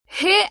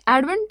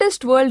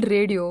Adventist world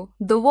radio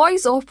the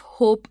voice of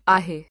hope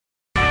आहे.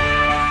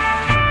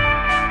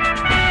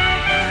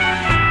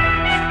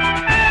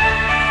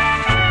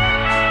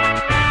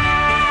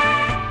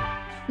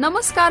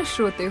 नमस्कार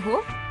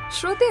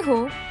श्रोते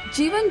हो,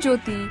 जीवन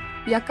ज्योती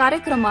या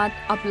कार्यक्रमात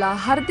आपला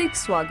हार्दिक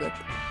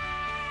स्वागत.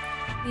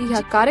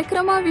 ह्या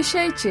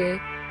कार्यक्रमाविषयीचे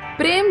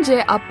प्रेम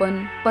जे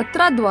आपण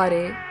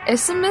पत्राद्वारे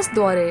SMS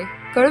द्वारे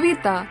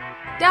कळविता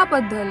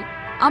त्याबद्दल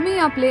आम्ही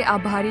आपले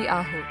आभारी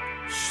आहोत.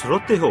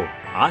 श्रोते हो,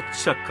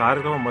 आजच्या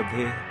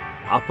कार्यक्रमामध्ये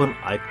आपण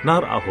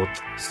ऐकणार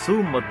आहोत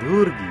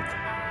सुमधुर गीत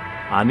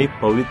आणि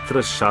पवित्र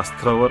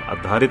शास्त्रावर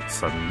आधारित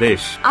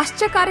संदेश.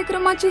 आजच्या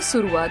कार्यक्रमाची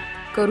सुरुवात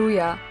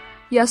करूया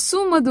या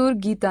सुमधुर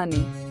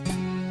गीताने.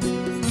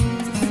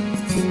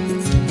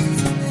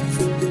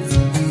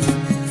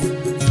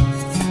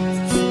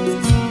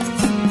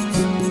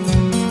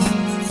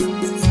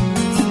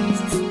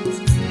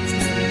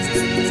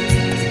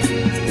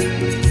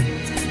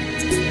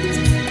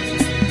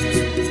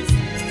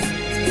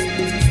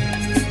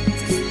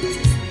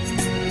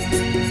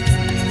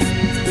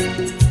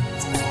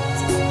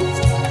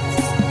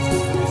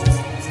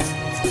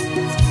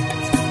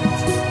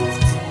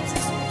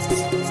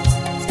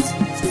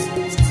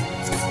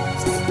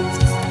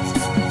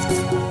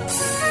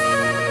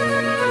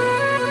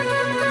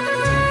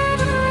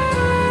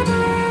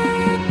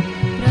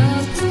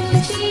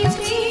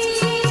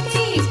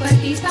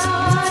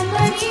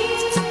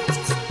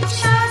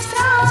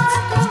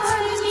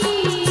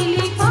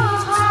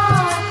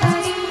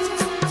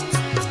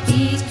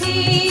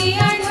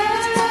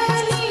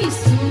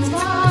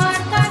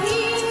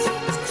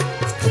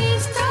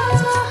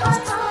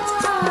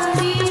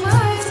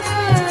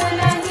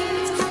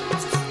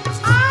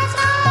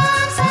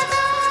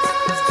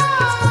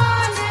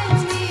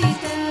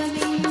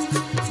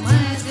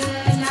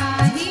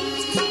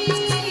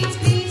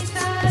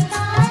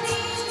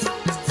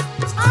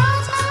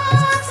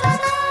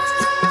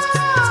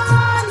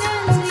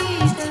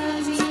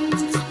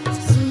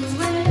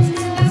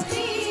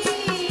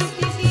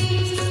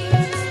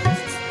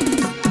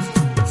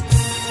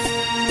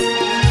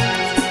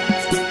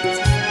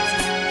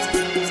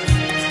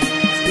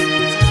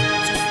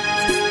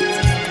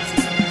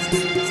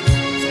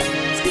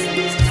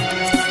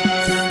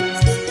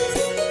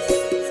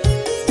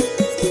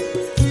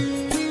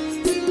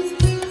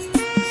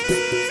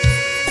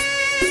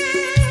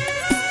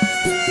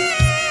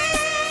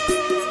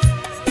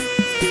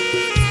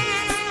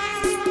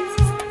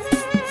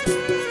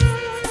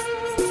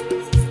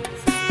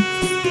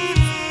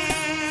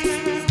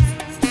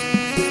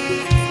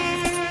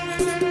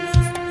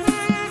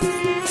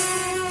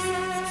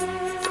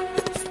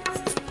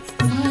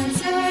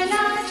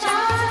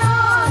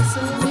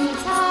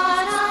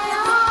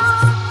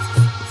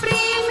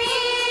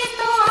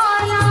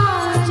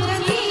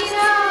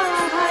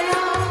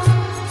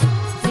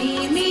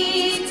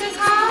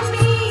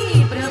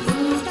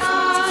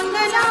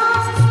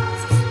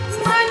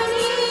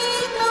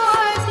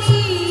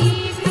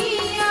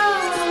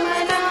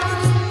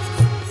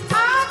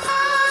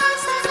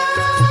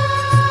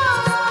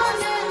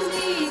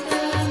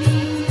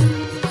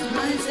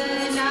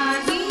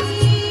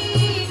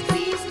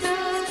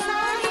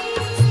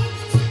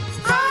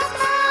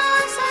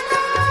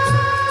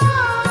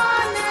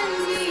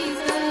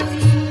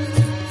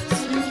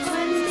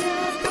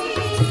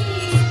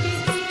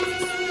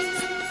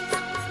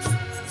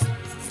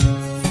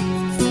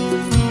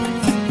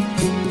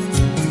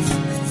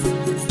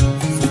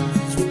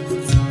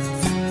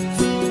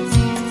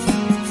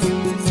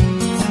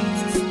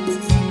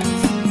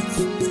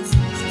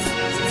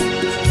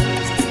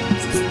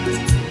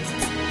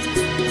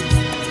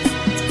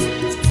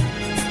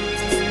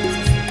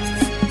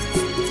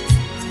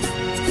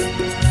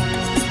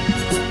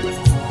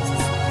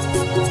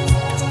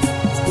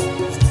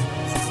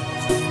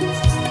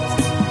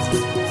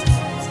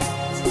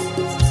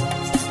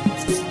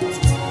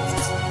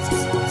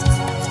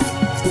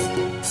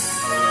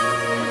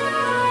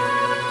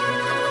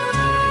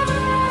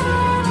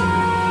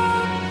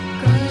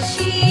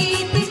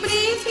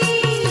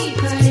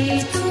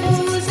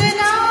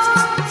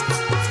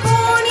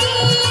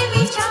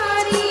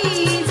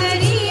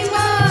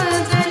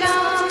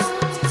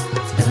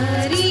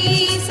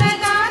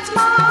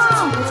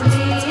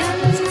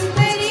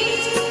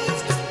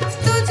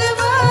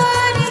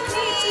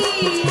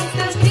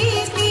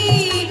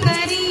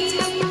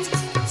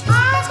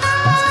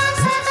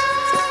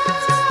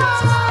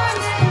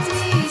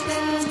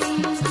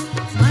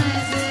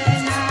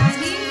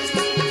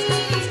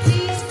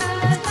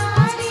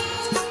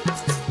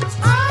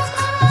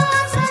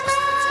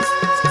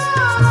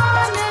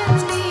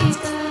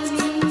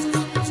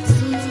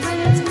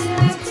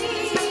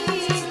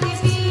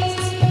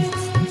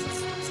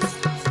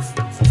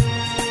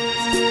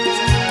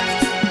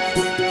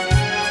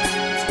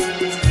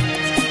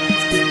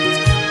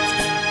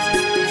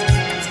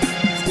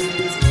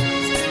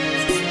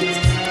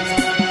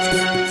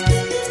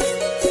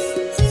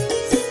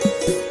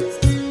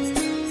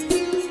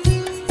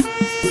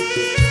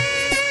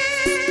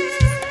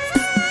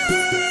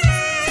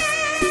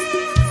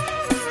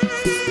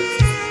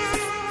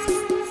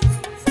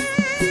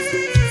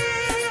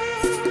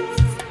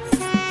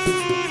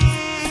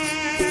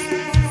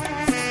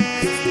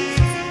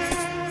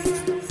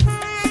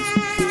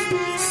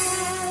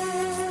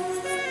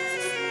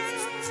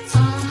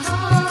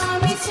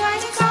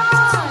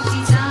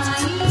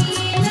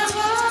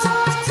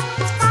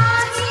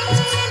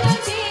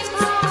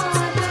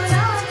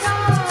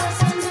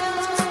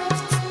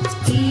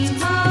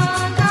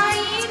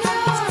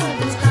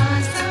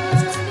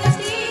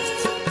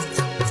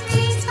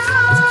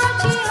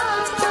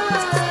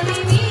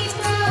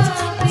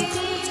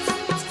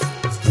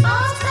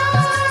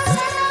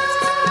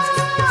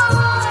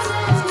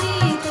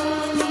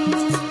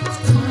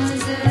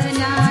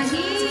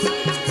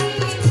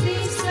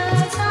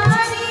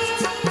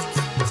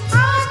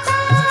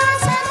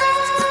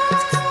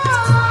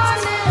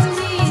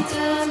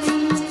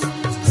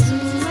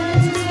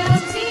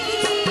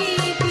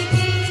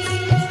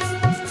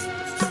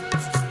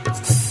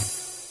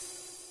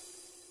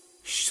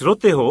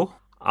 श्रोते हो,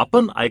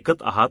 आपण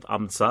ऐकत आहात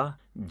आमचा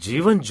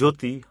जीवन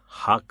ज्योती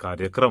हा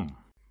कार्यक्रम.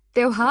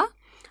 तेव्हा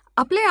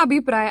आपले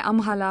अभिप्राय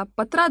आम्हाला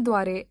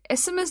पत्राद्वारे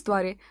SMS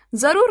द्वारे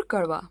जरूर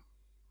कळवा.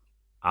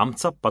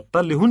 आमचा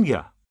पत्ता लिहून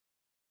घ्या.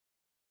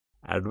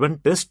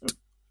 Adventist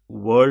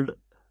world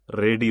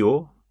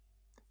radio,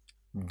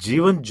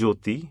 Jeevan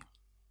Jyoti,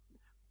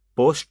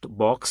 post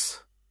box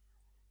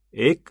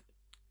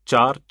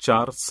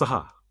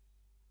 1446,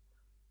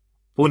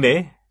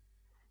 Pune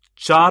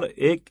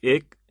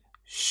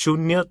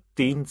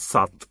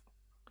 411037,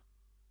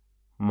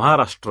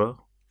 Maharashtra,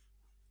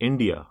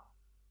 India.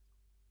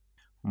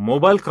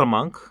 Mobile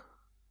क्रमांक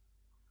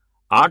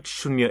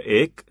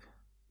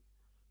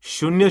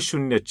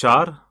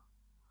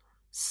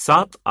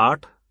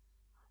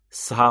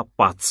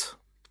 801-004-7865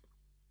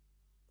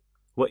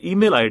 व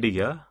ईमेल आय डी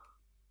घ्या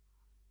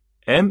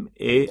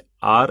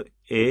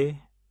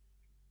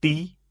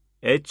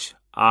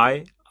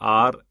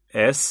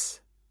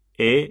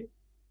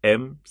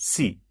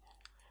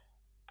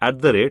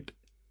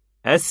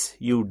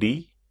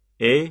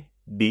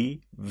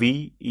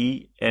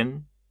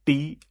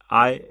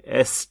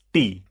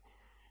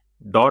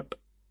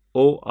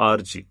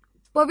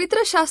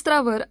पवित्र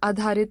शास्त्रावर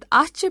आधारित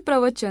आजचे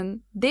प्रवचन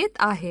देत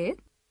आहेत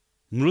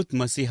मृत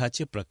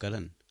मसीहाचे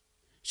प्रकरण.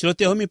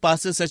 श्रोते हो, मी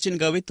पास्टर सचिन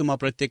गवई तुम्हा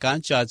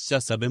प्रत्येकांच्या आजच्या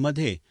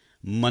सभेमध्ये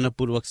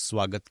मनपूर्वक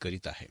स्वागत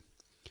करीत आहे.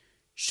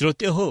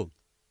 श्रोते हो,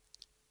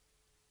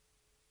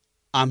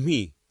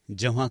 आम्ही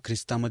जेव्हा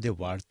ख्रिस्तामध्ये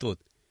वाढतो,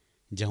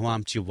 जेव्हा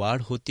आमची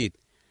वाढ होती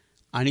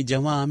आणि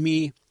जेव्हा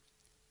आम्ही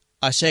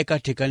अशा एका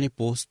ठिकाणी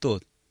पोहोचतो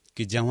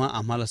की जेव्हा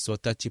आम्हाला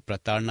स्वतःची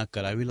प्रतारणा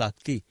करावी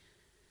लागती,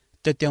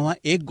 तर तेव्हा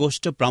एक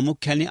गोष्ट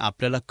प्रामुख्याने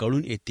आपल्याला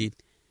कळून येते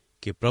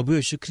की प्रभू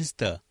येशू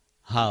ख्रिस्त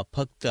हा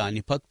फक्त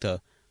आणि फक्त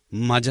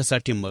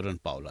माझ्यासाठी मरण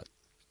पावला.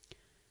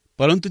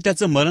 परंतु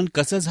त्याचं मरण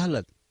कसं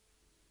झालं,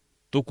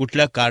 तो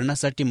कुठल्या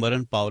कारणासाठी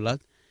मरण पावला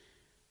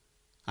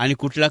आणि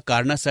कुठल्या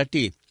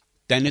कारणासाठी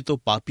त्याने तो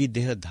पापी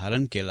देह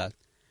धारण केला,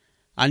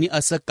 आणि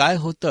असं काय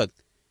होतं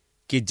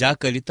की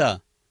ज्याकरिता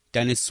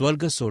त्याने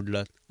स्वर्ग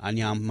सोडलं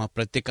आणि आम्हा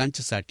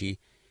प्रत्येकांच्यासाठी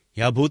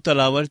ह्या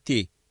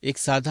भूतलावरती एक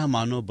साधा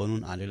मानव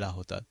बनून आलेला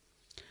होता.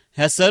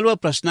 ह्या सर्व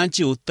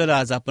प्रश्नांची उत्तरं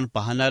आज आपण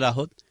पाहणार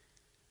आहोत.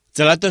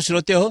 चला तर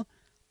श्रोते हो,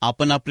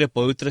 आपण आपले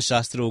पवित्र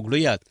शास्त्र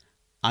उघडूयात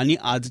आणि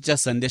आजच्या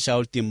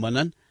संदेशावरती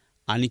मनन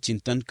आणि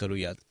चिंतन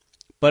करूयात.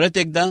 परत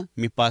एकदा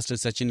मी पास्टर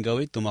सचिन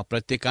गवई तुम्हा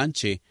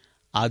प्रत्येकांचे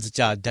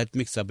आजच्या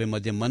आध्यात्मिक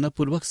सभेमध्ये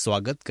मनपूर्वक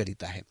स्वागत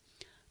करीत आहे.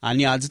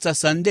 आणि आजचा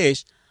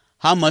संदेश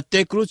हा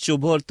मत्तेकृत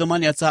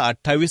शुभवर्तमान याचा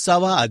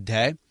 28वा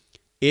अध्याय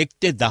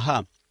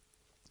 1-10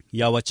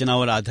 या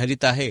वचनावर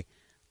आधारित आहे.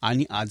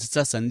 आणि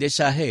आजचा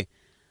संदेश आहे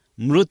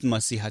मृत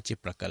मसीहाचे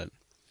प्रकरण.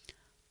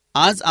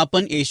 आज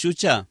आपण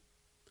येशूच्या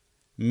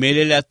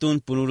मेलेल्यातून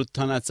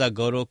पुनरुत्थानाचा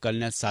गौरव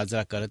करण्यात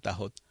साजरा करत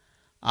आहोत.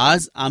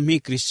 आज आम्ही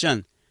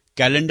ख्रिश्चन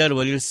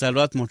कॅलेंडरवरील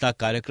सर्वात मोठा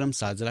कार्यक्रम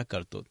साजरा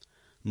करतो.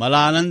 मला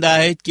आनंद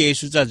आहे की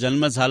येशूचा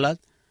जन्म झाला.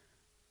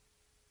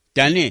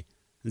 त्याने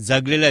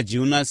जगलेल्या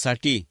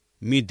जीवनासाठी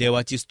मी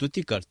देवाची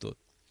स्तुती करतो.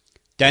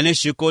 त्याने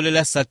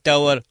शिकवलेल्या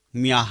सत्यावर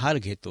मी आहार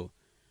घेतो.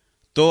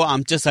 तो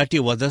आमच्यासाठी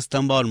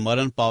वधस्तंभावर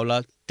मरण पावला,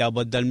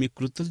 त्याबद्दल मी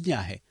कृतज्ञ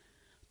आहे.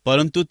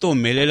 परंतु तो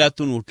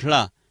मेलेल्यातून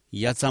उठला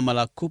याचा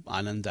मला खूप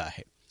आनंद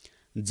आहे.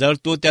 जर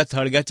तो त्या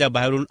थडग्याच्या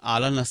बाहेरून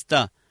आला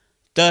नसता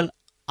तर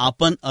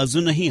आपण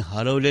अजूनही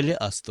हरवलेले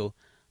असतो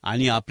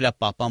आणि आपल्या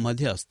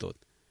पापामध्ये असतो.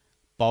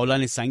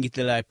 पौलाने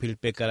सांगितलेला आहे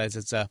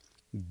फिलिप्पियराच्या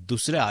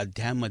 2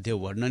 अध्यायामध्ये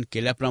वर्णन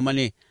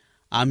केल्याप्रमाणे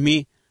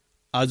आम्ही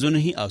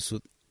अजूनही असू.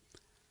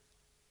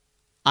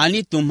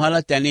 आणि तुम्हाला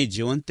त्याने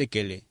जिवंत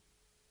केले,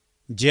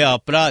 जे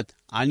अपराध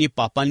आणि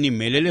पापांनी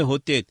मेलेले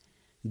होते,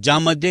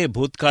 ज्यामध्ये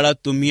भूतकाळात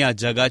तुम्ही या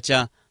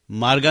जगाच्या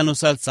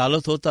मार्गानुसार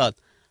चालत होतात,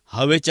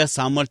 हवेच्या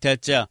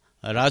सामर्थ्याच्या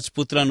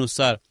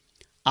राजपुत्रानुसार.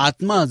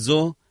 आत्मा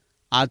जो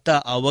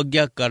आता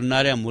अवज्ञा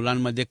करणाऱ्या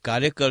मुलांमध्ये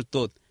कार्य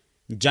करतो,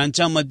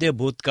 ज्यांच्यामध्ये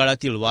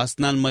भूतकाळातील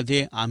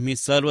वासनांमध्ये आम्ही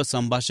सर्व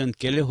संभाषण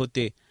केले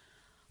होते.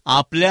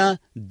 आपल्या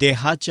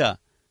देहाच्या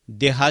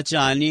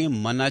आणि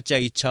मनाच्या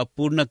इच्छा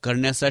पूर्ण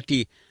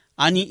करण्यासाठी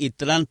आणि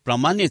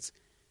इतरांप्रमाणेच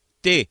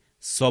ते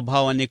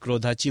स्वभावाने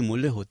क्रोधाची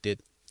मुले होते.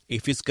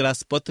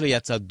 इफिस्करास पत्र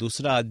याचा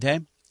 2 अध्याय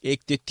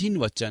 1-3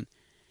 वचन.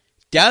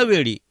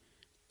 त्यावेळी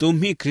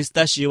तुम्ही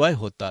ख्रिस्ताशिवाय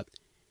होतात,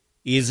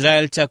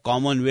 इस्रायलच्या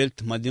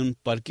कॉमनवेल्थमधून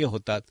परके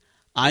होतात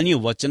आणि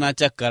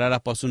वचनाच्या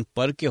करारापासून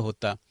परके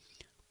होता.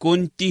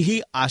 कोणतीही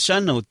आशा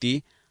नव्हती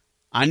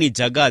आणि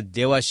जगात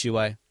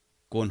देवाशिवाय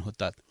कोण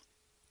होतात.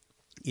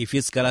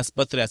 इफिस्करास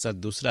पत्र याचा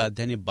 2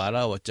 अध्याय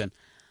 12 वचन.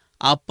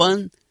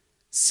 आपण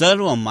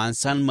सर्व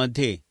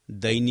माणसांमध्ये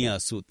दैन्य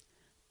असूत.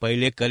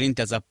 1 करीन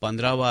त्याचा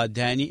 15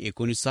 अध्याय आणि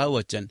 19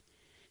 वचन.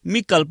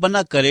 मी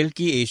कल्पना करेल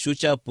की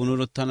येशूच्या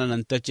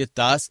पुनरुत्थानानंतरचे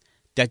तास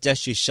त्याच्या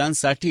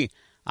शिष्यांसाठी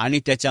आणि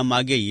त्याच्या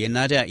मागे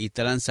येणाऱ्या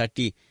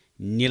इतरांसाठी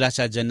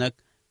निराशाजनक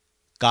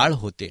काळ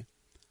होते.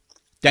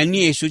 त्यांनी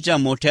येशूच्या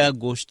मोठ्या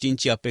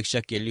गोष्टींची अपेक्षा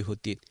केली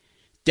होती.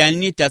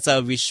 त्यांनी त्याचा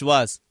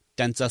विश्वास,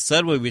 त्यांचा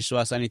सर्व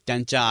विश्वास आणि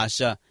त्यांच्या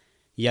आशा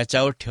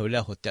याच्यावर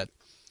ठेवल्या होत्या.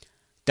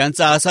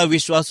 त्यांचा असा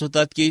विश्वास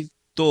होता की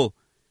तो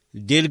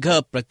दीर्घ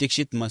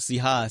प्रतीक्षित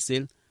मसीहा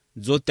असेल,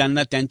 जो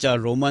त्यांना त्यांच्या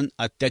रोमन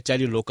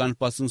अत्याचारी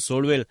लोकांपासून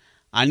सोडवेल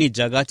आणि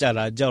जगाच्या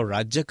राज्यावर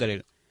राज्य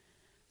करेल.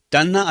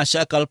 त्यांना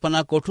अशा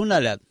कल्पना कोठून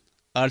आल्यात?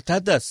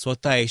 अर्थातच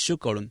स्वतः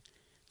येशूकडून.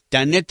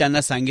 त्याने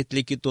त्यांना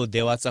सांगितले की तो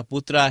देवाचा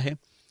पुत्र आहे.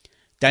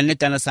 त्याने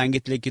त्यांना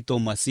सांगितले की तो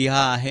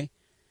मसीहा आहे.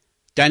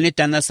 त्याने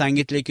त्यांना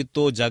सांगितले की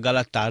तो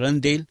जगाला तारण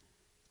देईल.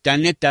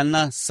 त्याने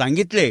त्यांना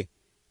सांगितले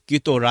की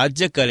तो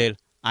राज्य करेल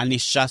आणि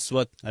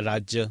शाश्वत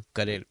राज्य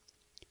करेल.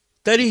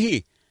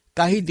 तरीही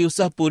काही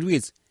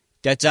दिवसापूर्वीच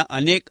त्याच्या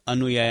अनेक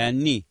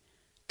अनुयायांनी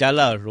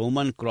त्याला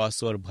रोमन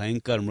क्रॉसवर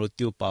भयंकर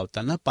मृत्यू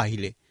पावताना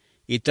पाहिले.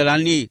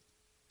 इतरांनी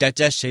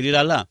त्याच्या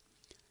शरीराला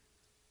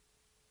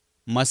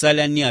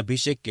मसाल्यांनी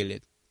अभिषेक केले,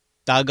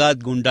 तागात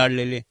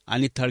गुंडाळलेले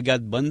आणि थडग्यात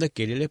बंद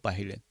केलेले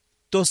पाहिले.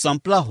 तो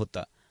संपला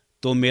होता,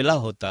 तो मेला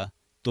होता,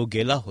 तो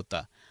गेला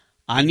होता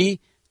आणि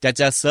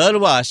त्याच्या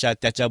सर्व आशा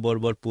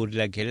त्याच्याबरोबर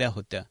पुरल्या गेल्या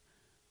होत्या.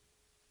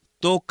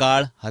 तो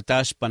काळ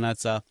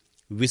हताशपणाचा,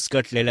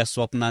 विस्कटलेल्या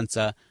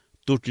स्वप्नांचा,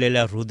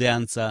 तुटलेल्या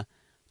हृदयांचा,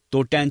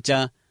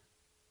 तोट्यांच्या,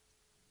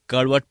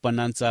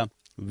 कडवटपणांचा,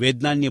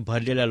 वेदनांनी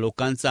भरलेल्या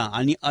लोकांचा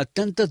आणि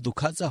अत्यंत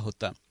दुःखाचा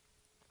होता.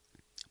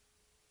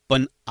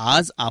 पण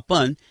आज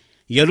आपण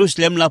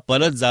यरुशलेमला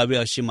परत जावे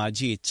अशी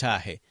माझी इच्छा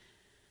आहे.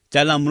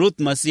 त्याला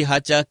मृत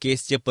मसीहाच्या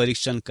केसचे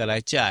परीक्षण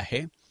करायचे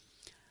आहे.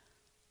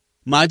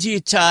 माझी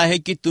इच्छा आहे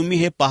की तुम्ही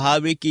हे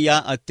पाहावे की या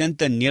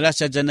अत्यंत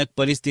निराशाजनक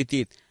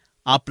परिस्थितीत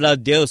आपला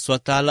देव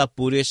स्वतःला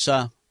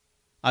पुरेशा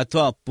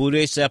अथवा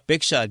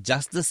पुरेशापेक्षा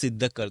जास्त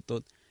सिद्ध करतो.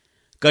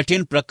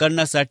 कठीण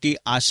प्रकरणासाठी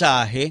आशा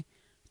आहे.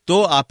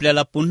 तो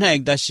आपल्याला पुन्हा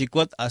एकदा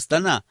शिकवत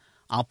असताना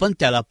आपण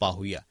त्याला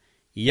पाहूया.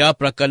 या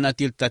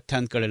प्रकरणातील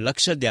तथ्यांकडे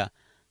लक्ष द्या,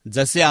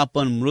 जसे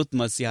आपण मृत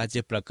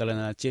मसीहाचे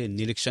प्रकरणाचे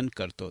निरीक्षण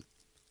करतो.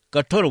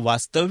 कठोर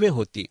वास्तव्य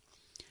होती.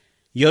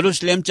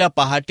 यरुशलेमच्या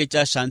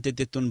पहाटेच्या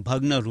शांततेतून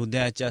भग्न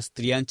हृदयाच्या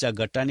स्त्रियांच्या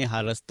गटाने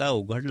हा रस्ता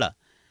उघडला.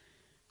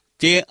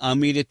 ते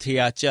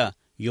अमिरेथियाच्या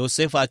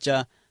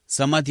योसेफाच्या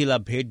समाधीला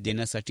भेट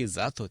देण्यासाठी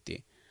जात होते.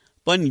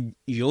 पण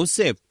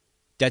योसेफ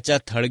त्याच्या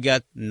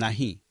थडग्यात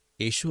नाही,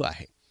 येशू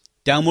आहे.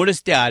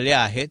 त्यामुळेच ते आले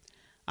आहेत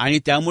आणि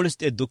त्यामुळेच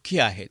ते दुःखी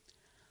आहेत.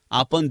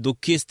 आपण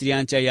दुःखी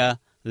स्त्रियांच्या या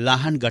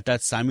लहान गटात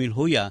सामील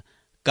होऊया,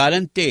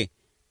 कारण ते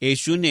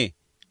येशूने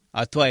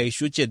अथवा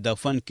येशूचे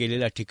दफन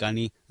केलेल्या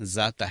ठिकाणी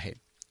जात आहे.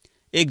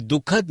 एक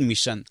दुःखद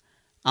मिशन.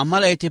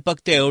 आम्हाला येथे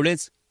फक्त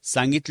एवढेच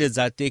सांगितले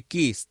जाते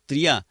की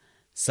स्त्रिया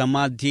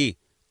समाधी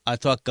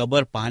अथवा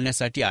कबर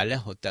पाहण्यासाठी आल्या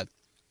होत्या.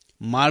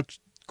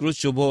 मार्क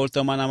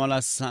शुभवर्तमान आम्हाला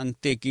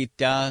सांगते की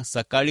त्या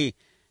सकाळी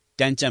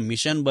त्यांच्या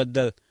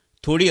मिशनबद्दल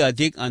थोडी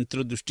अधिक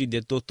अंतर्दृष्टी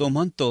देतो. तो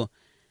म्हणतो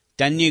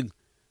त्यांनी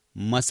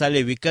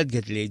मसाले विकत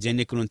घेतले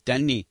जेणेकरून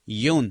त्यांनी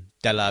येऊन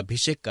त्याला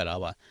अभिषेक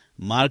करावा.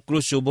 मार्क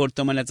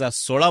शुभवर्तमानाचा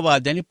 16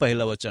 अध्याय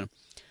 1 वचन.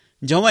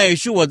 जेव्हा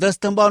येशू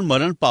वधस्तंभावर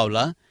मरण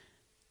पावला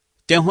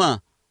तेव्हा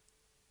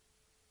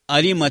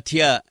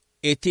अरिमथिया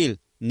येथील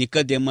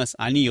निकोदेमस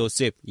आणि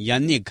योसेफ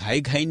यांनी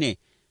घाईघाईने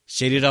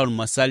शरीरावर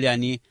मसाले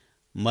आणि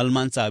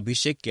मलमांचा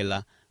अभिषेक केला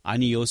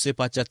आणि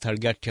योसेफाच्या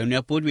थडग्यात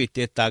ठेवण्यापूर्वी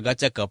ते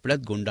तागाच्या कपड्यात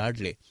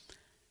गुंडाळले.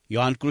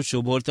 योहानकृत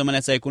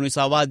शुभवर्तमानाचा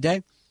 19 अध्याय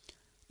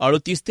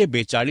 38 ते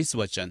 42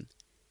 वचन.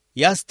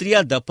 या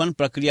स्त्रिया दफन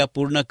प्रक्रिया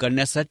पूर्ण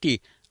करण्यासाठी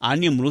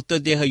आणि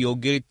मृतदेह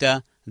योग्यरित्या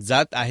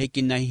जात आहे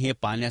की नाही हे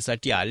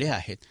पाहण्यासाठी आले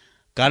आहेत.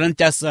 कारण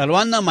त्या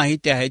सर्वांना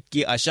माहिती आहेत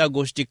की अशा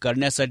गोष्टी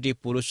करण्यासाठी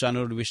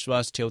पुरुषांवर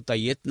विश्वास ठेवता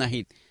येत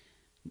नाहीत.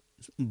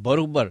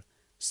 बरोबर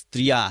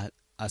स्त्रिया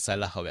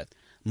असायला हव्यात.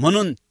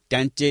 म्हणून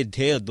त्यांचे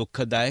ध्येय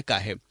दुःखदायक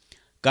आहे.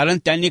 कारण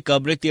त्यांनी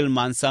कबरेतील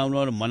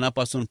माणसांवर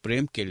मनापासून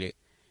प्रेम केले.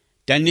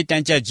 त्यांनी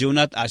त्यांच्या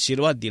जीवनात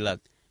आशीर्वाद दिलात.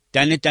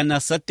 त्याने त्यांना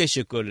सत्य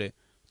शिकवले.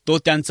 तो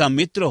त्यांचा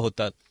मित्र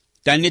होता.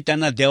 त्यांनी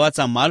त्यांना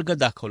देवाचा मार्ग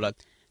दाखवला.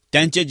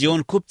 त्यांचे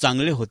जीवन खूप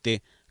चांगले होते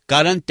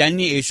कारण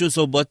त्यांनी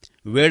येशूसोबत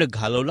वेळ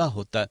घालवला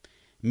होता.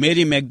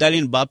 मेरी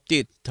मॅग्दलिन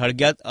बाबतीत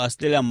थडग्यात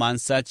असलेल्या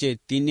माणसाचे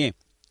तिने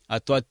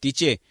अथवा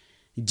तिचे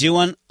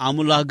जीवन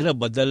आमूलाग्र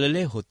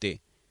बदलले होते.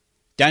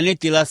 त्याने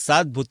तिला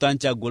 7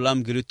 भूतांच्या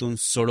गुलामगिरीतून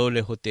सोडवले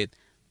होते.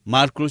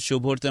 मार्क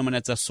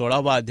शुभवर्तमानाचा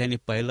 16 अध्याय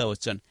 1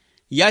 वचन.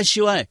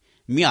 याशिवाय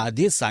मी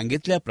आधी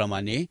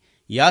सांगितल्याप्रमाणे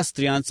या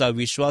स्त्रियांचा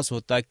विश्वास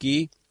होता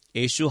की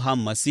येशू हा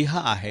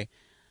मसीहा आहे.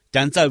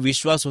 त्यांचा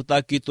विश्वास होता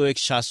की तो एक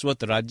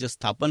शाश्वत राज्य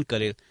स्थापन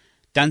करेल.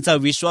 त्यांचा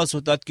विश्वास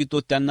होता की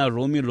तो त्यांना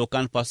रोमी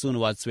लोकांपासून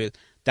वाचवेल.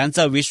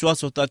 त्यांचा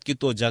विश्वास होता की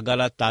तो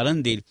जगाला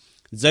तारण देईल.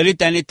 जरी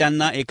त्याने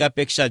त्यांना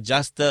एकापेक्षा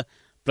जास्त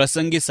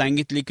प्रसंगी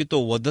सांगितले की तो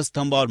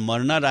वधस्तंभावर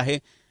मरणार आहे,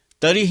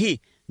 तरीही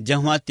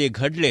जेव्हा ते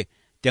घडले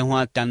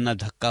तेव्हा त्यांना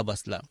धक्का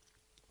बसला.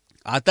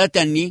 आता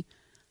त्यांनी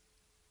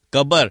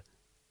कबर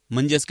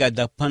म्हणजेच काय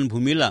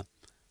दफनभूमीला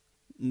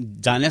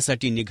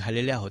जाण्यासाठी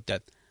निघालेल्या होत्या.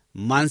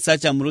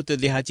 माणसाच्या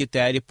मृतदेहाची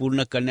तयारी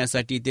पूर्ण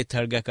करण्यासाठी ते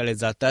थडग्याकडे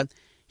जातात.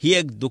 ही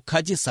एक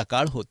दुःखाची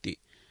सकाळ होती.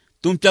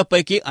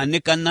 तुमच्यापैकी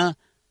अनेकांना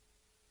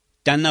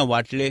त्यांना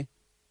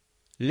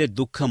वाटलेले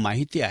दुःख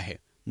माहिती आहे.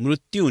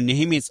 मृत्यू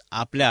नेहमीच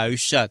आपल्या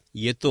आयुष्यात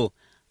येतो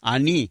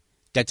आणि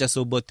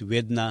त्याच्यासोबत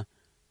वेदना,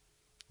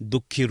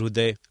 दुःखी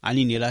हृदय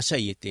आणि निराशा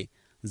येते.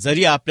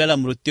 जरी आपल्याला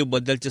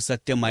मृत्यूबद्दलचे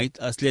सत्य माहीत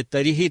असले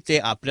तरीही ते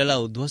आपल्याला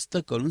उद्ध्वस्त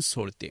करून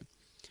सोडते.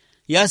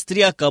 या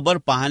स्त्रिया कबर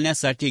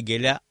पाहण्यासाठी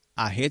गेल्या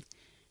आहेत.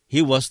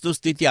 ही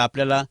वस्तुस्थिती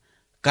आपल्याला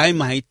काय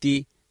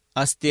माहिती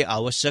असते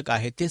आवश्यक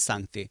आहे ते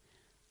सांगते.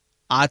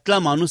 आतला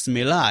माणूस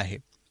मेला आहे.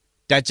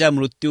 त्याच्या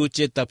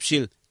मृत्यूचे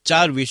तपशील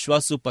 4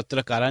 विश्वासू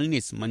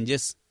पत्रकारांनीच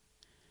म्हणजेच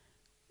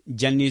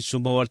ज्यांनी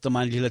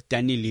शुभवर्तमान लिहिलं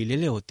त्यांनी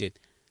लिहिलेले होते.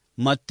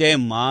 मत्ते,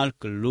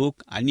 मार्क,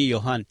 लूक आणि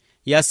योहान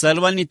या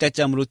सर्वांनी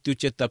त्याच्या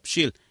मृत्यूचे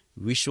तपशील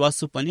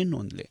विश्वासूपणे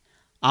नोंदले.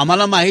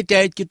 आम्हाला माहिती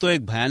आहे की तो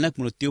एक भयानक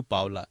मृत्यू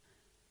पावला.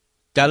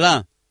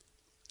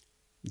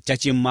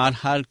 त्याची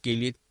मारहाण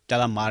केली,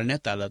 त्याला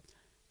मारण्यात आलं,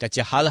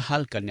 त्याचे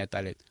हाल करण्यात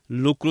आले.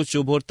 लूक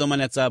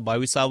शुभवर्तमानाचा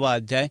 22वा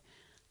अध्याय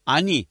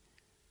आणि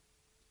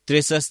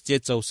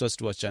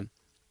 63-64 वचन.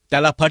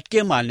 त्याला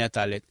फटके मारण्यात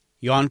आलेत.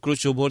 योहानकृत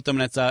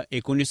शुभवर्तमानाचा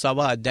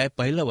 19वा अध्याय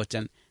 1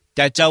 वचन.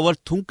 त्याच्यावर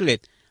थुंकलेत.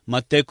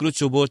 मत्तेकृत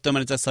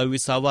शुभवर्तमानाचा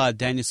 26वा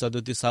अध्याय आणि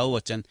 37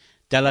 वचन.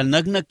 त्याला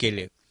नग्न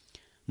केले.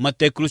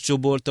 मत्तेकृत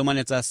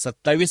शुभवर्तमानाचा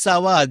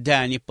 27वा अध्याय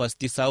आणि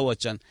 35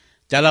 वचन.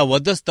 त्याला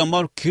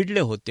वधस्तंभावर खिडले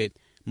होते.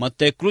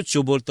 मत्तेकृत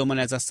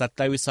शुभवर्तमानाचा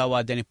 27वा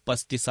अध्याय आणि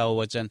 35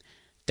 वचन.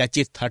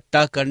 त्याची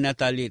थट्टा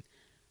करण्यात आली.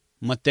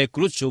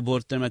 मत्तेकृत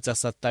शुभवर्तमानाचा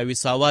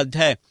 27वा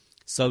अध्याय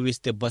 26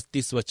 ते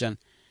 32 वचन.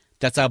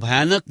 त्याचा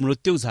भयानक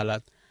मृत्यू झाला.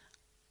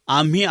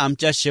 आम्ही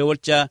आमच्या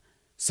शेवटच्या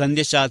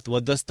संदेशात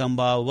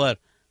वधस्तंभावर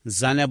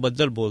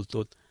जाण्याबद्दल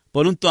बोलतो,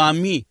 परंतु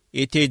आम्ही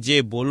येथे जे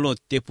बोललो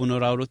ते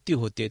पुनरावृत्ती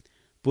होते.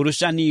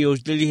 पुरुषांनी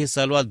योजलेली ही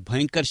सर्वात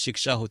भयंकर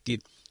शिक्षा होती.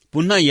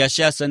 पुन्हा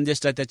यशाया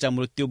संदेशात त्याच्या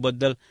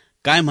मृत्यूबद्दल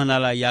काय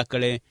म्हणाला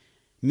याकडे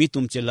मी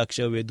तुमचे लक्ष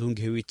वेधून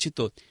घेऊ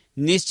इच्छितो.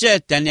 निश्चय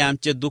त्याने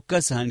आमचे दुःख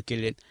सहन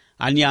केलेत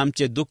आणि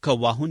आमचे दुःख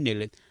वाहून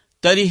नेलेत.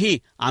 तरीही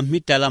आम्ही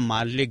त्याला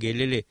मारले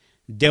गेलेले,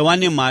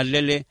 देवाने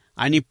मारलेले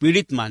आणि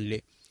पीडित मानले.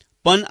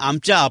 पण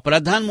आमच्या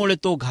अपराधांमुळे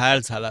तो घायल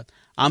झाला,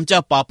 आमच्या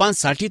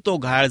पापांसाठी तो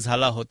घायल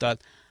झाला होता.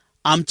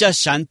 आमच्या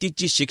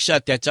शांतीची शिक्षा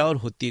त्याच्यावर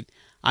होती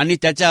आणि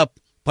त्याच्या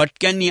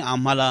फटक्यांनी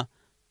आम्हाला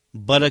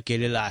बरं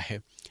केलेलं आहे.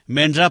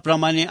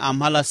 मेंढराप्रमाणे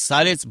आम्हाला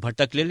सारेच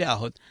भटकलेले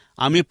आहोत.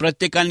 आम्ही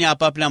प्रत्येकाने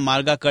आपापल्या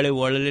मार्गाकडे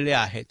वळलेले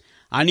आहेत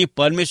आणि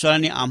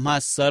परमेश्वराने आम्हा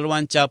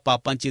सर्वांच्या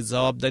पापांची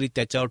जबाबदारी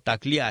त्याच्यावर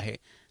टाकली आहे.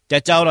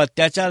 त्याच्यावर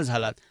अत्याचार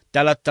झाला,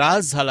 त्याला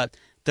त्रास झाला,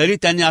 तरी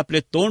त्याने आपले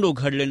तोंड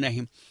उघडले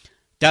नाही.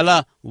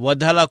 त्याला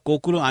वधाला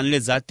कोकरू आणले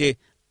जाते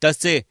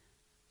तसे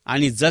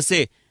आणि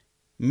जसे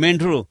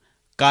मेंढरू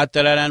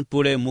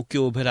कातराऱ्यांपुढे मुकी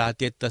उभे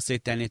राहते तसे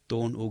त्याने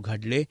तोंड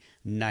उघडले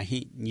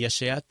नाही.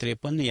 यशाया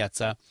 53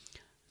 याचा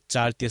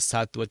 4 ते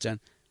 7 वचन.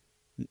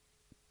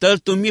 तर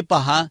तुम्ही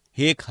पहा,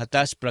 हे एक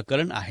हताश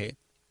प्रकरण आहे.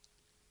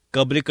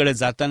 कबरीकडे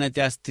जाताना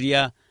त्या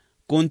स्त्रिया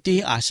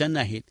कोणतीही आशा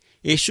नाहीत.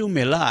 येशू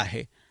मेला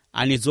आहे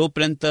आणि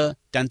जोपर्यंत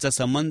त्यांचा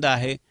संबंध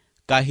आहे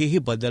काहीही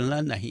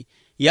बदलणार नाही.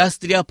 या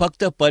स्त्रिया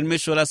फक्त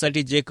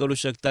परमेश्वरासाठी जे करू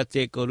शकतात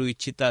ते करू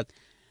इच्छितात.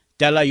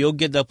 त्याला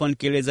योग्य दफन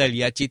केले जाईल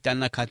याची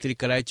त्यांना खात्री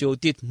करायची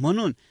होती,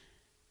 म्हणून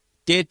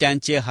ते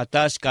त्यांचे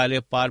हताश कार्य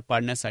पार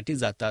पाडण्यासाठी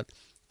जातात.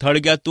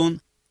 थडग्यातून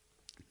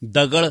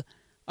दगड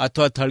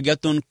अथवा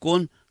थडग्यातून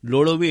कोण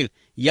लोळविल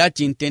या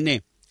चिंतेने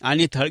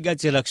आणि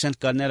थडग्याचे रक्षण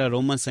करणाऱ्या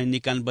रोमन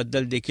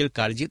सैनिकांबद्दल देखील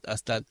काळजीत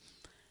असतात.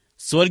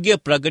 स्वर्गीय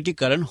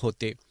प्रगटीकरण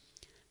होते.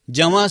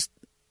 जेव्हा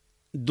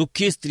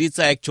दुःखी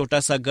स्त्रीचा एक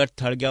छोटासा गट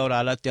थडग्यावर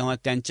आला तेव्हा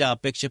त्यांच्या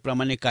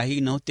अपेक्षेप्रमाणे काही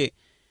नव्हते.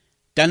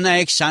 त्यांना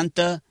एक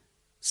शांत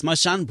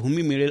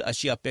स्मशानभूमी मिळेल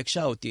अशी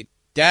अपेक्षा होती.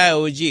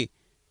 त्याऐवजी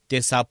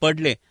ते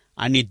सापडले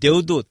आणि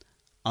देवदूत,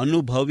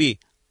 अनुभवी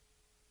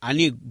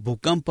आणि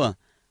भूकंप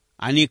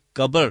आणि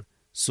कबर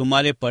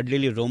सुमारे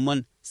पडलेली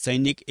रोमन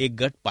सैनिक एक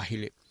गट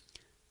पाहिले.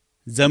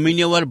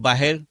 जमिनीवर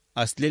बाहेर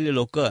असलेले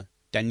लोक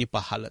त्यांनी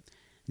पाहिलं.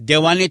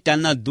 देवाने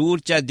त्यांना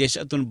दूरच्या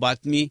देशातून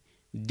बातमी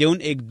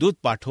देऊन एक दूत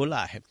पाठवला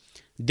आहे.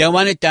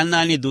 देवाने त्यांना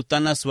आणि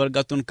दूतांना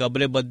स्वर्गातून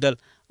कबरेबद्दल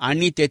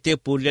आणि तेथे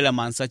पुरलेल्या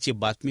माणसाची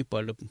बातमी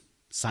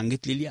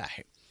सांगितलेली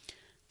आहे.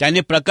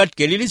 त्याने प्रकट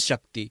केलेली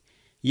शक्ती.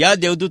 या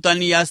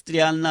देवदूतांनी या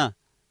स्त्रियांना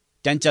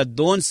त्यांच्या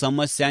 2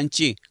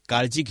 समस्यांची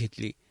काळजी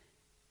घेतली.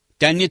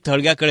 त्यांनी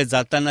थडग्याकडे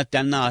जाताना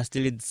त्यांना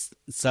असलेली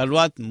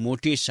सर्वात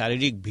मोठी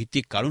शारीरिक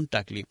भीती काढून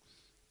टाकली.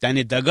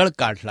 त्याने दगड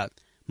काढला.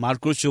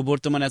 मार्कुस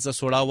शुभवर्तमानाचा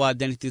 16वा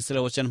अध्याय आणि 3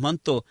 वचन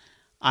म्हणतो,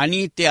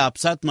 आणि ते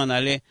आपसात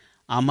म्हणाले,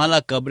 आम्हाला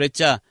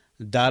कबरेच्या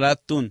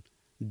दारातून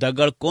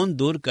दगड कोण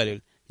दूर करेल,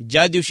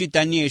 ज्या दिवशी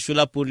त्यांनी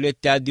येशूला पुरले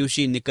त्या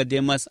दिवशी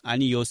निकोदेमस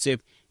आणि योसेफ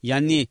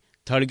यांनी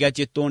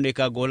थडग्याचे तोंड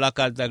एका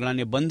गोलाकार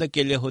दगडाने बंद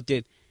केले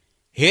होते.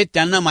 हे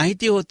त्यांना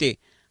माहिती होते.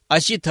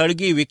 अशी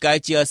थडगी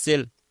विकायची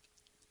असेल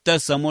तर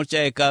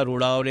समोरच्या एका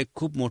रुळावर एक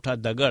खूप मोठा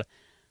दगड,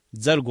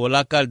 जर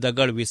गोलाकार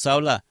दगड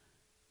विसावला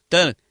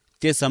तर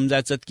ते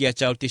समजायचं की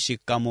याच्यावरती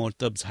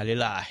शिक्कामोर्तब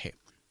झालेला आहे.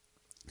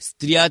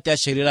 स्त्रिया त्या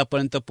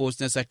शरीरापर्यंत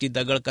पोहोचण्यासाठी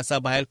दगड कसा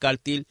बाहेर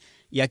काढतील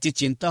याची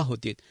चिंता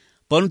होती.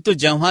 परंतु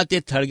जेव्हा ते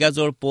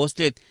थडग्याजवळ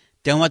पोहोचलेत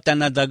तेव्हा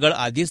त्यांना दगड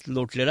आधीच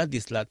लोटलेला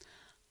दिसला.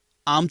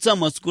 आमचा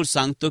मजकूर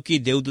सांगतो की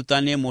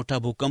देवदूताने मोठा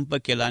भूकंप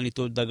केला आणि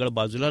तो दगड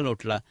बाजूला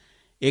लोटला.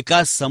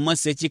 एका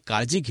समस्येची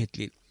काळजी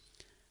घेतली.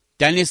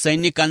 त्याने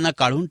सैनिकांना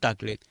काढून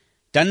टाकले.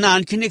 त्यांना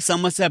आणखीन एक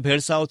समस्या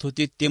भेडसावत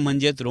होती, ते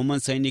म्हणजे रोमन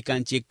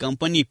सैनिकांची एक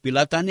कंपनी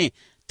पिलाताने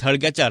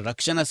थडग्याच्या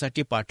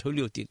रक्षणासाठी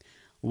पाठवली होती.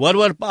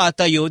 वरवर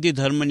पाहता यहुदी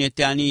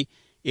धर्मनेते आणि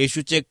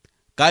येशूचे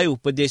काय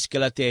उपदेश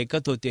केला ते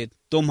ऐकत होते.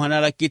 तो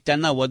म्हणाला की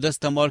त्यांना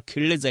वधस्तंभावर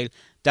खिळले जाईल,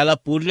 त्याला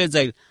पुरले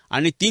जाईल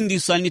आणि 3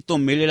 दिवसांनी तो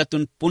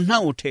मेलेल्यातून पुन्हा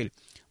उठेल.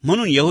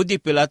 म्हणून यहुदी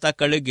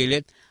पिलाताकडे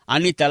गेलेत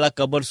आणि त्याला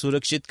कबर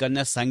सुरक्षित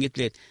करण्यास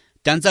सांगितलेत.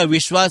 त्यांचा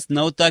विश्वास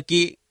नव्हता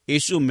की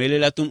येशू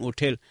मेलेल्यातून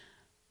उठेल,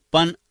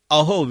 पण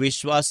अहो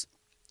विश्वास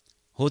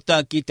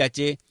होता की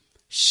त्याचे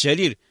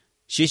शरीर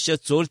शिष्य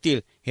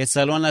चोरतील, हे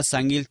सर्वांना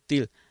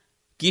सांगिततील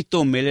की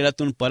तो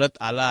मेलेल्यातून परत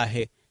आला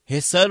आहे.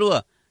 हे सर्व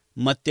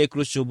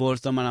मत्तेकृत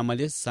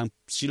शुभवर्तमानामध्ये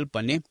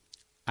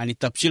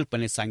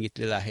तपशीलपणे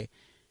सांगितलेलं आहे.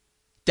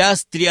 त्या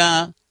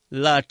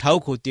स्त्रियाला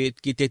ठाऊक होते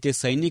की तेथे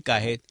सैनिक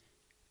आहेत.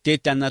 ते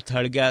त्यांना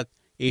थडग्यात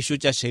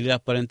येशूच्या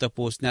शरीरापर्यंत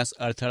पोहोचण्यास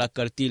अडथळा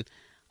करतील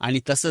आणि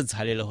तसंच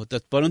झालेलं होतं.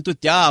 परंतु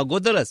त्या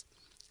अगोदरच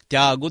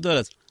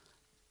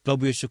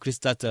प्रभू येशू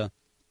ख्रिस्ताचं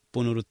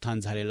पुनरुत्थान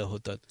झालेलं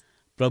होतं.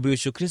 प्रभू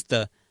येशू ख्रिस्त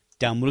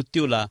त्या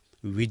मृत्यूला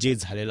विजय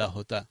झालेला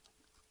होता.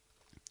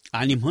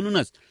 आणि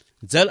म्हणूनच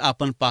जर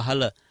आपण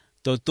पाहिलं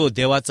तर तो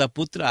देवाचा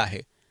पुत्र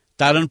आहे.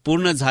 तारण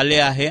पूर्ण झाले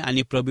आहे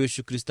आणि प्रभू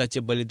येशू ख्रिस्ताचे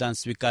बलिदान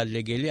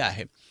स्वीकारले गेले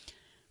आहे.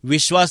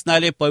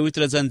 विश्वासणारे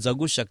पवित्र जण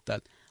जगू शकतात.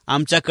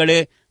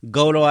 आमच्याकडे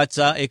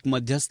गौरवाचा एक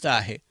मध्यस्थ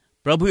आहे,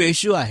 प्रभू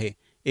येशू आहे.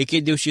 एके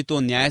दिवशी तो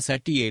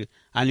न्यायासाठी येईल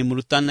आणि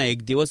मृतांना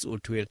एक दिवस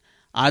उठवेल.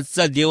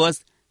 आजचा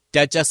दिवस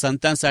त्याच्या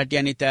संतांसाठी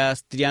आणि त्या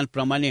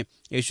स्त्रियांप्रमाणे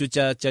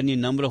येशूच्या चरणी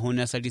नम्र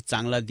होण्यासाठी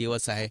चांगला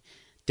दिवस आहे.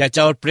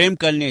 त्याच्यावर प्रेम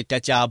करणे,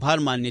 त्याचे आभार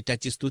मानणे,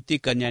 त्याची स्तुती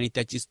करणे आणि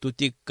त्याची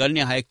स्तुती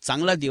करणे हा एक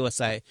चांगला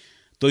दिवस आहे.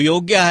 तो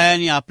योग्य आहे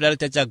आणि आपल्याला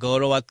त्याच्या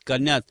गौरवात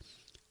करण्यात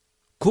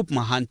खूप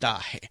महानता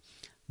आहे.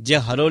 जे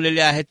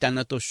हरवलेले आहेत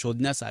त्यांना तो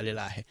शोधण्यास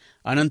आलेला आहे.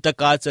 अनंत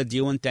काळचं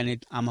जीवन त्याने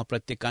आम्हा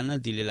प्रत्येकांना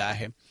दिलेलं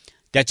आहे.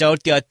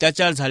 त्याच्यावरती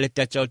अत्याचार झालेत,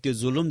 त्याच्यावरती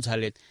जुलूम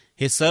झालेत,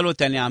 हे सर्व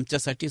त्याने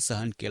आमच्यासाठी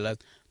सहन केलं.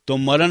 तो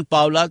मरण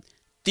पावलात,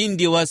 3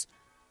 दिवस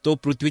तो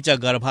पृथ्वीच्या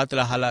गर्भात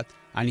राहिलात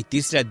आणि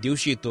 3ऱ्या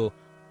दिवशी तो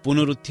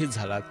पुनरुत्थित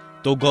झालात.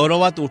 तो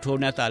गौरवात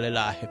उठवण्यात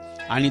आलेला आहे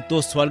आणि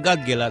तो स्वर्गात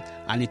गेलात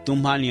आणि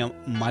तुम्हा आणि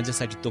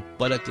माझ्यासाठी तो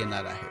परत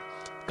येणार आहे.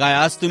 काय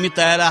आज तुम्ही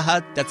तयार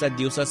आहात त्याच्या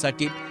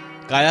दिवसासाठी?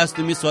 काय आज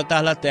तुम्ही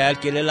स्वतःला तयार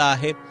केलेला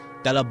आहे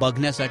त्याला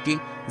बघण्यासाठी?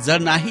 जर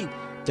नाही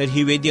तर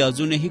ही वेदी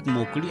अजूनही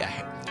मोकळी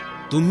आहे.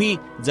 तुम्ही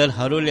जर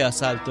हरवले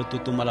असाल तर तो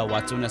तुम्हाला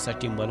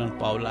वाचवण्यासाठी मरण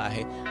पावला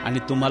आहे आणि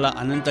तुम्हाला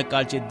अनंत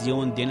काळचे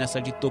जीवन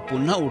देण्यासाठी तो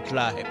पुन्हा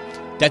उठला आहे.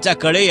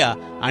 त्याच्याकडे या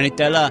आणि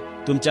त्याला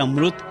तुमच्या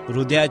मृत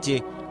हृदयाचे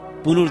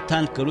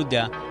पुनरुत्थान करू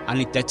द्या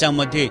आणि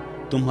त्याच्यामध्ये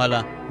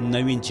तुम्हाला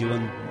नवीन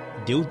जीवन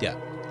देऊ द्या.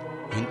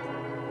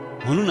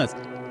 म्हणूनच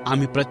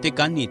आम्ही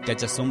प्रत्येकाने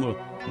त्याच्या समोर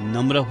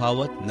नम्र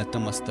व्हावं,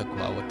 नतमस्तक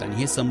व्हावं आणि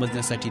हे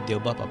समजण्यासाठी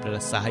देवबाप आपल्याला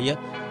सहाय्य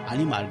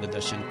आणि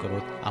मार्गदर्शन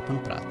करोत. आपण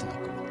प्रार्थना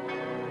करू.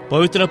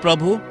 पवित्र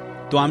प्रभू,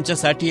 तो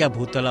आमच्यासाठी या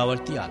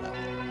भूतलावरती आला,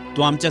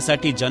 तो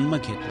आमच्यासाठी जन्म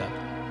घेतला,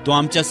 तो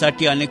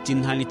आमच्यासाठी अनेक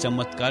चिन्ह आणि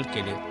चमत्कार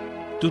केले.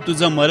 तू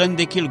तुझं मरण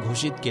देखील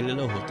घोषित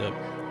केलेलं होतं.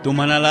 तू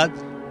म्हणालात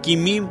की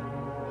मी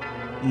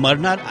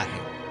मरणार आहे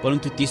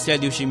परंतु 3ऱ्या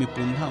दिवशी मी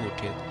पुन्हा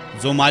उठेल.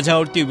 जो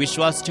माझ्यावरती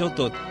विश्वास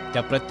ठेवतो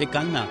त्या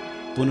प्रत्येकांना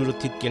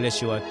पुनरुत्थित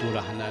केल्याशिवाय तू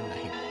राहणार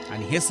नाही.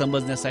 आणि हे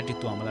समजण्यासाठी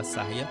तू आम्हाला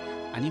सहाय्य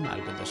आणि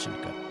मार्गदर्शन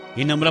कर.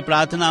 ही नम्र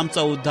प्रार्थना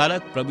आमचा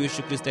उद्धारक प्रभू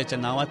येशू ख्रिस्ताच्या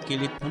नावात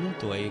केली म्हणून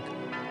तो ऐक.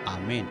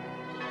 आमेन.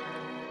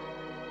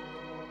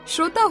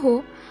 श्रोता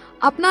हो,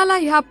 आपणाला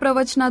ह्या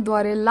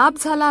प्रवचनाद्वारे लाभ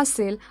झाला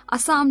असेल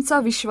असा आमचा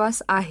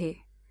विश्वास आहे.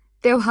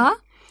 तेव्हा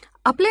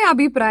आपले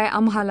अभिप्राय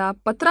आम्हाला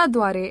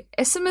पत्राद्वारे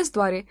SMS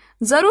द्वारे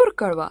जरूर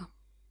कळवा.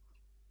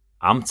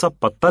 आमचा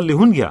पत्ता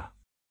लिहून घ्या.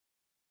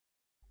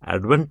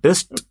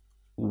 Adventist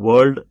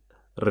world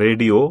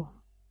radio,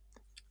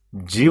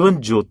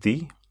 Jeevan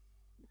Jyoti,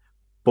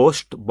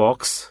 post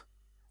box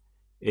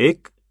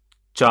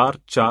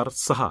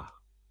 1446,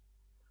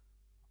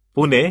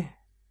 Pune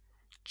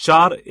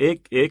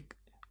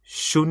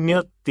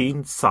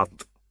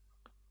 411037,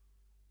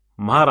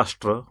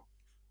 Maharashtra,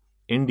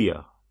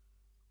 India.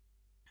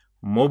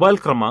 Mobile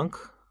क्रमांक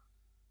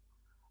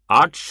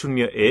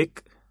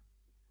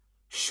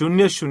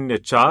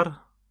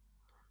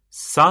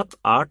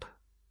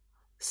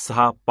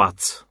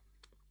 801-004-7865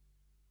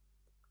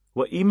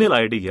 व ईमेल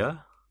आय डी घ्या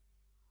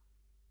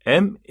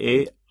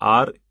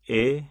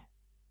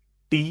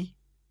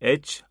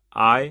MARATHIRELIANCE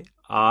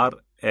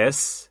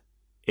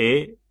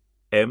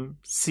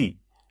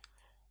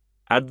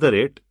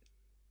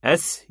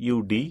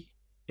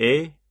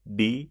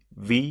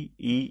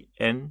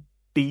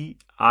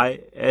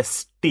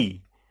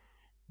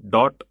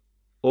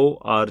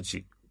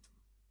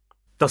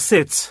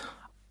तसेच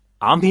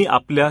आम्ही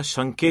आपल्या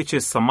शंकेचे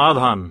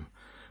समाधान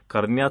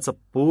करण्याचा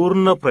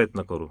पूर्ण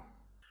प्रयत्न करू.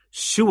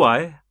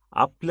 शिवाय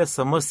आपल्या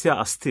समस्या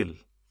असतील,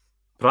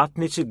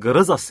 प्रार्थनेची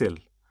गरज असेल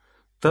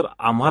तर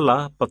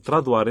आम्हाला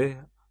पत्राद्वारे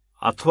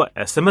अथवा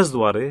SMS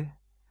द्वारे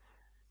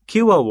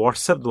किंवा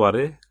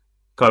व्हॉट्सअपद्वारे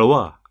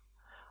कळवा.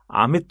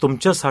 आम्ही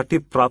तुमच्यासाठी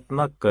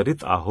प्रार्थना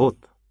करीत आहोत.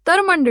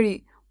 तर मंडळी,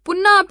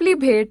 पुन्हा आपली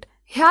भेट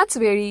ह्याच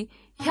वेळी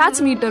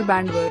ह्याच मीटर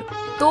बँडवर.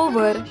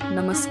 तोवर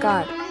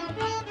नमस्कार.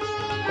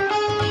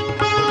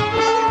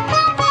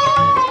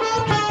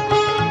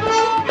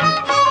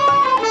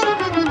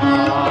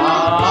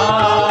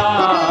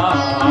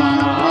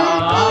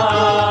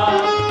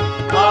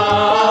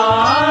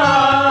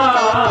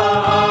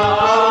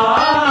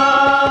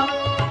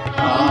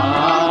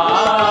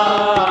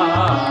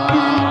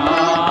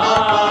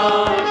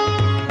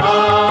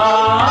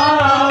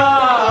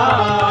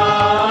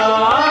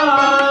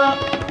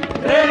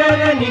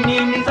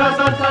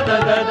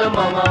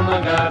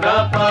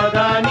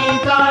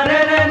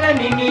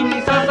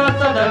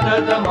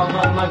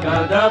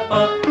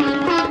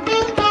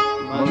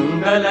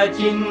 मंगल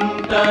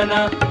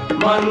चिंतन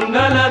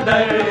मंगल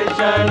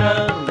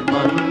दर्शन,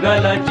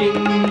 मंगल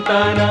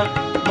चिंतन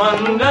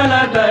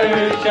मंगल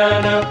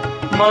दर्शन,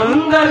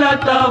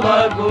 मंगल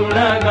तव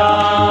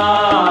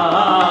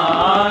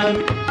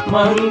गुणगान,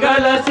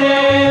 मंगल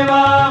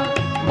सेवा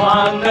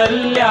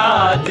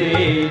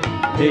मांगल्याचे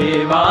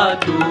देवा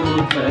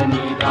तूच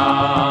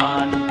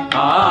निदान.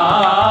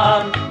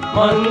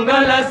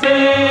 मंगल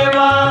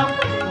सेवा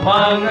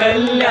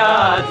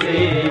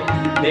मांगल्याचे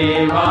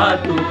देवा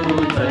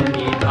तूच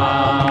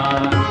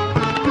निदान.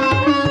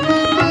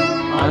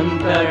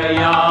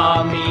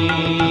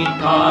 अंतर्यामी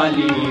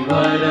खाली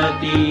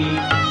वरती,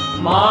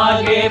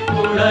 मागे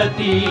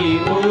पुढती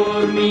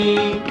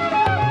ऊर्मी,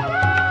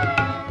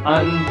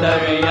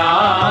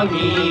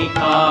 अंतर्यामी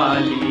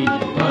खाली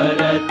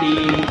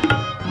वरती,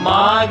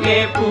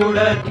 मागे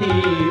पुढती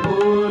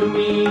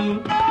ऊर्मी.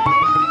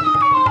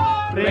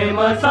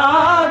 प्रेम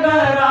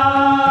सागरा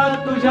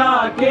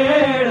तुझ्या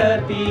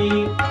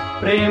खेळती,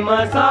 प्रेम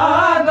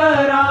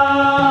सागरा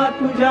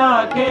तुझ्या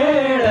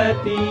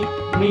खेळती,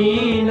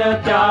 मीन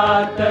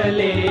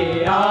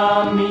त्यातले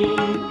आम्ही.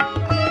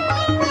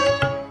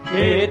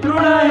 हे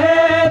तृण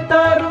हे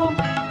तरू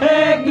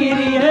हे गिरी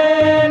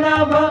हे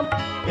नभ,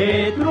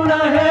 हे तृण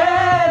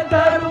हे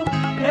तरू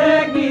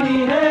हे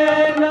गिरी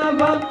हे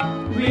नभ,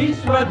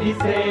 विश्व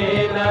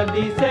दिसे न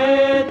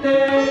दिसे ते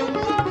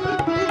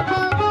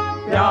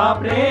त्या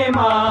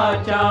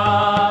प्रेमाच्या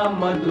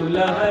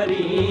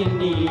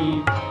मधुलहरींनी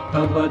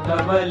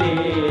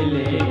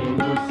थबथबलेले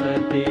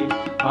नुसते.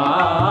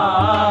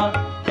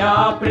 त्या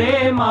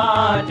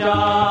प्रेमाच्या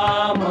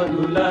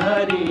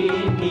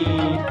मधुलहरींनी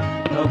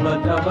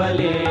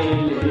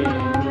थबथबलेले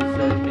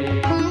नुसते.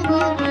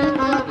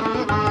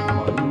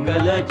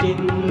 मंगल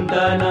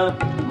चिंतन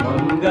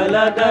मंगल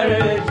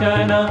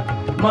दर्शन,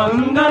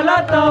 मंगल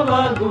तव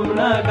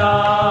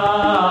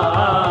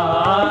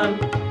गुणगान,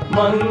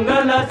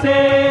 मंगल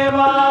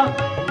सेवा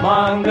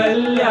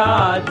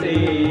मांगल्याचे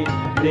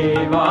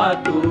देवा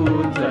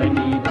तूच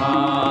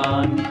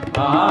निदान.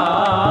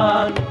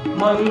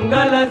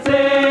 मंगल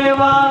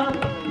सेवा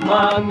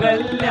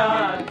मांगल्या